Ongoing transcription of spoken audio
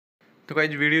तो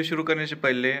guys video शुरू करने से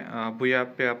पहले भूया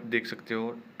पे आप देख सकते हो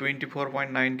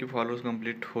 24.9 के फॉलोअर्स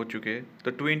कंप्लीट हो चुके हैं।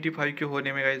 तो 25 के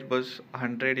होने में गाइज बस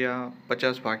 100 या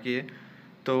 50 बाकी है।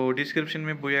 तो डिस्क्रिप्शन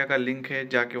में भूया का लिंक है,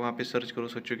 जाके वहाँ पे सर्च करो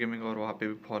सच्चू गेमिंग और वहाँ पे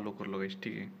भी फॉलो कर लो गाइज,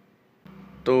 ठीक है।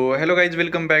 तो hello guys,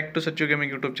 welcome back to Sachchu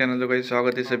gaming YouTube channel. तो गाइज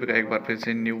स्वागत है सभी का एक बार फिर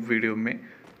से न्यू वीडियो में।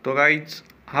 तो गाइज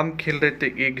हम खेल रहे थे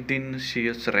एक दिन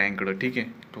CS रैंक्ड, ठीक है।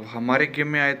 तो हमारे गेम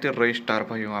में आए थे रेस्टार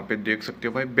भाई, वहाँ पे देख सकते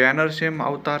हो भाई, बैनर सेम,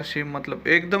 अवतार सेम, मतलब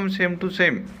एकदम सेम टू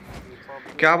सेम,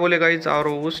 क्या बोले गाइज। और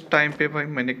उस टाइम पे भाई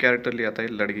मैंने कैरेक्टर लिया था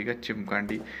लड़की का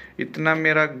चिमकांडी। इतना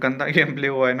मेरा गंदा गेम प्ले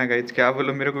हुआ है ना गाइज, क्या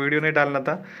बोलो। मेरे को वीडियो नहीं डालना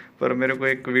था, पर मेरे को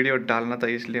एक वीडियो डालना था,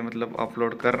 इसलिए मतलब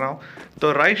अपलोड कर रहा हूँ।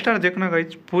 तो राइस्टार देखना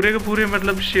गाइज, पूरे के पूरे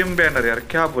मतलब सेम बैनर यार,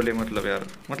 क्या बोले मतलब यार,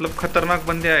 मतलब खतरनाक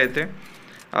बंदे आए थे।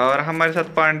 और हमारे साथ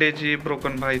पांडे जी,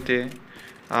 ब्रोकन भाई थे,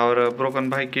 और ब्रोकन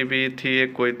भाई की भी थी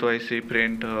एक कोई तो ऐसी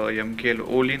फ्रेंड MKL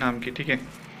ओली नाम की, ठीक है।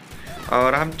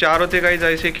 और हम चारों थे गाइज,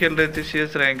 ऐसे खेल रहे थे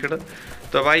CS रैंक्ड।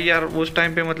 तो भाई यार उस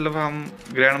टाइम पे मतलब हम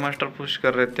ग्रैंड मास्टर पुश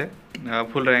कर रहे थे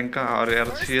फुल रैंक का, और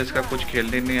यार CS का कुछ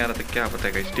खेलने नहीं आ रहा था, क्या पता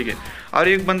है गाइज, ठीक है। और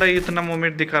एक बंदा इतना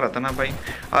मोमेंट दिखा रहा था ना भाई।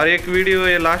 और एक वीडियो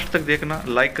ये लास्ट तक देखना,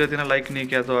 लाइक कर देना, लाइक नहीं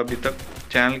किया तो अभी तक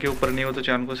चैनल के ऊपर नहीं हो तो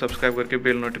चैनल को सब्सक्राइब करके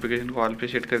बेल नोटिफिकेशन को ऑल पे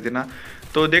सेट कर देना।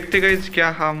 तो देखते गाइज क्या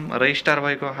हम रेस्टार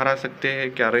भाई को हरा सकते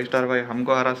हैं, क्या रेस्टार भाई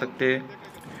हमको हरा सकते हैं।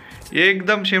 ये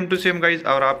एकदम सेम टू सेम गाइज।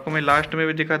 और आपको मैं लास्ट में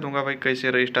भी दिखा दूंगा भाई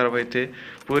कैसे रेस्टार भाई थे,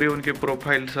 पूरी उनके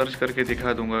प्रोफाइल सर्च करके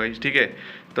दिखा दूंगा गाइज, ठीक है।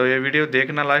 तो ये वीडियो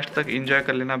देखना लास्ट तक, एंजॉय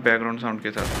कर लेना बैकग्राउंड साउंड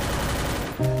के साथ।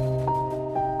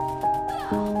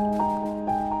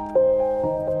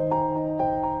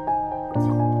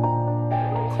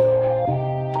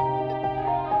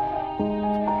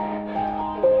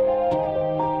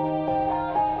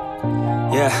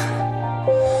 Yeah,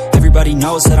 everybody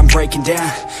knows that I'm breaking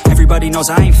down. Everybody knows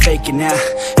I ain't faking now.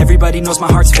 Everybody knows my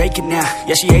heart's vacant now.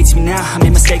 Yeah, she hates me now, I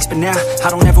made mistakes but now I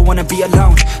don't ever wanna be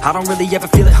alone. I don't really ever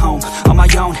feel at home. On my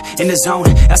own, in the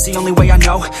zone, that's the only way I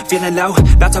know. Feeling low,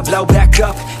 about to blow back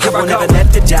up. Here I never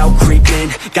let the doubt creep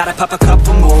in. Gotta pop a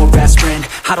couple more aspirin.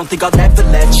 I don't think I'll ever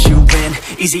let you in.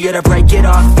 Easier to break it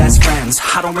off best friends.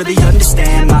 I don't really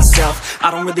understand myself.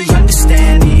 I don't really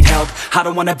understand, need help. I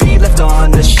don't wanna be left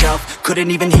on the shelf.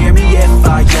 Couldn't even hear me if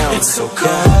I yelled. It's so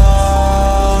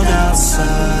cold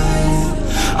outside,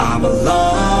 I'm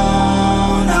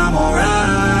alone, I'm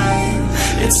alright.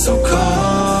 It's so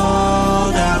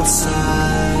cold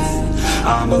outside,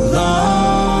 I'm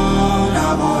alone,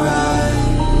 I'm alright.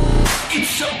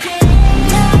 It's so cold.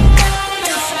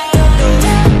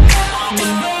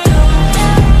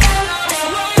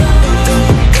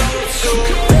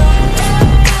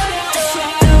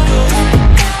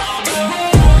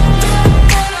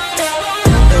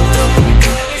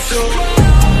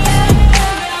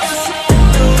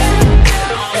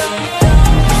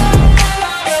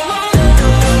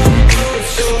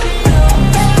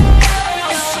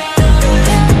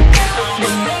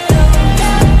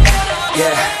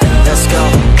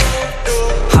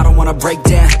 Break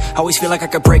down, always feel like I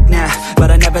could break now,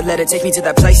 but I never let it take me to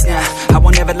that place now. I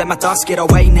won't ever let my thoughts get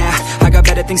away now. I got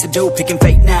better things to do, picking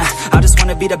fate now. I just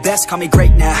wanna be the best, call me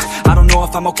great now. I don't know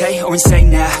if I'm okay or insane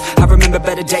now. I remember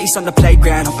better days on the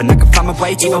playground, hoping I can find my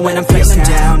way. Even when I'm feeling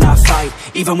down, I fight.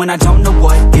 Even when I don't know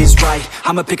what is right,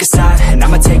 I'ma pick a side and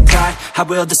I'ma take pride. I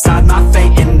will decide my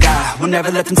fate and I will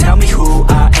never let them tell me who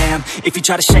I am. If you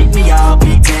try to shake me, I'll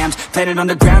be damned. Planet on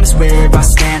the ground is where I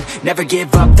stand. Never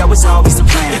give up, that was always the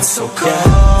plan. It's so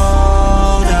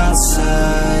cold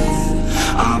outside,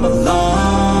 I'm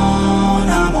alone,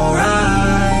 I'm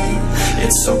alright.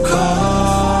 It's so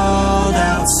cold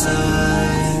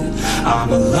outside, I'm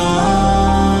alone.